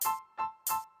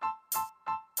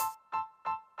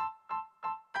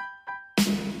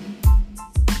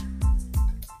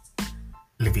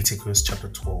Leviticus chapter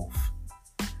 12.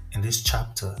 In this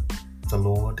chapter, the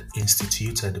Lord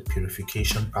instituted the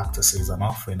purification practices and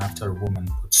offering after a woman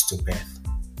puts to birth.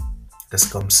 The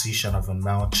circumcision of a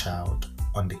male child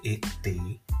on the 8th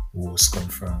day was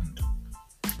confirmed.